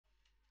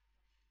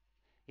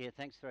Yeah,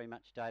 thanks very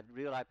much, David.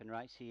 Real open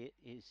race here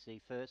is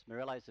the first.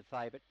 Morello's the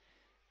favourite.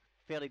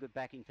 Fairly good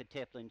backing for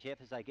Teflon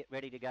Jeff as they get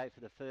ready to go for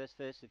the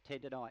first of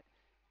 10 tonight.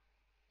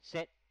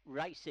 Set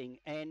racing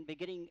and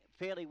beginning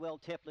fairly well.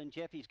 Teflon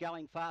Jeff is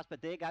going fast,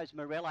 but there goes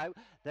Morello.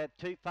 The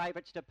two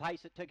favourites to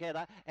pace it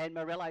together, and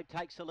Morello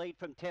takes the lead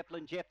from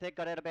Teflon Jeff. They've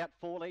got out about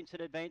 4 lengths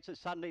in advance of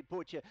Sunday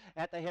Butcher.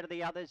 At the head of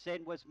the others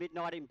then was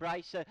Midnight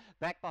Embrace.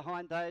 Back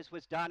behind those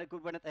was Dana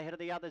Goodwin at the head of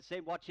the others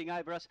then watching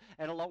over us,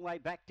 and a long way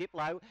back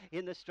Diplo.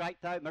 In the straight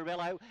though,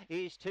 Morello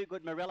is too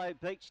good. Morello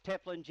beats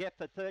Teflon Jeff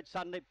for third,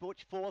 Sunday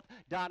Butch fourth,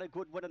 Dana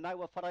Goodwin, and they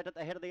were followed at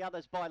the head of the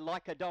others by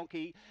Like a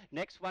Donkey.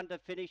 Next one to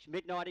finish,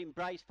 Midnight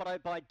Embrace,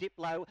 followed by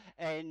Diplo,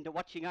 and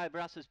watching over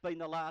us has been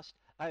the last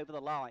over the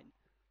line.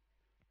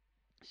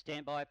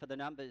 Stand by for the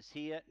numbers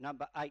here.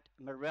 Number 8,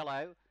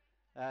 Morello,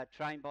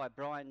 trained by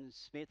Brian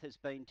Smith, has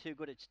been too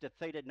good. It's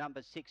defeated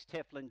number 6,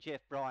 Teflon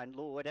Jeff, Brian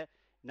Lord.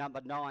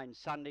 Number 9,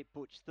 Sunday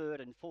Butch, third,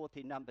 and fourth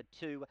in number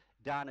 2,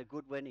 Dana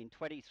Goodwin in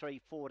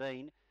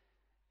 23.14.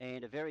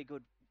 And a very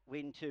good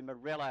win to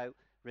Morello,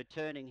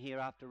 returning here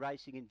after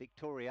racing in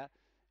Victoria,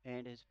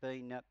 and has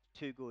been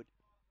too good.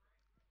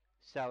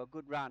 So a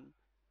good run.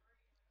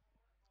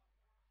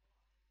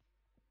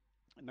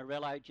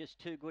 Morello just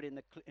too good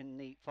in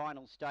the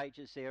final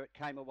stages there. It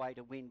came away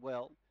to win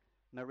well.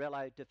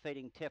 Morello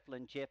defeating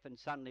Teflon Jeff and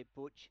Sunlit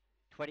Butch.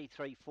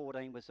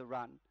 23.14 was the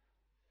run.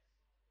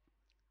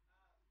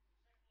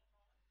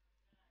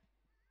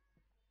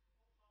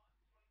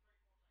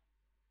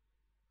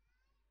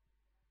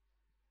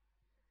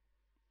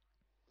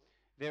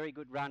 Very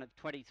good run of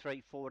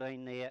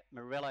 23.14 there.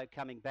 Morello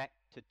coming back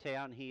to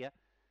town here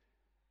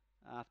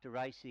after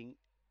racing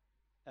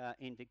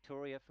in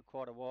Victoria for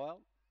quite a while.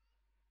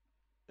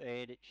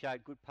 And it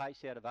showed good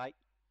pace out of 8.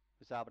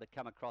 Was able to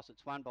come across.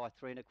 It's won by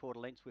 3 1/4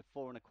 lengths with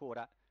 4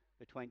 1/4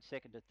 between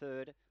second to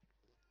third.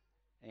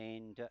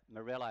 And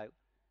Morello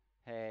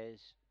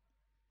has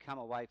come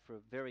away for a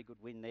very good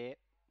win there.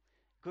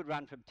 Good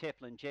run from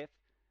Teflon Jeff.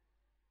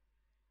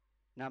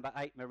 Number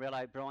 8,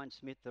 Morello, Brian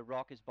Smith, The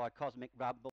Rock is by Cosmic Rumble.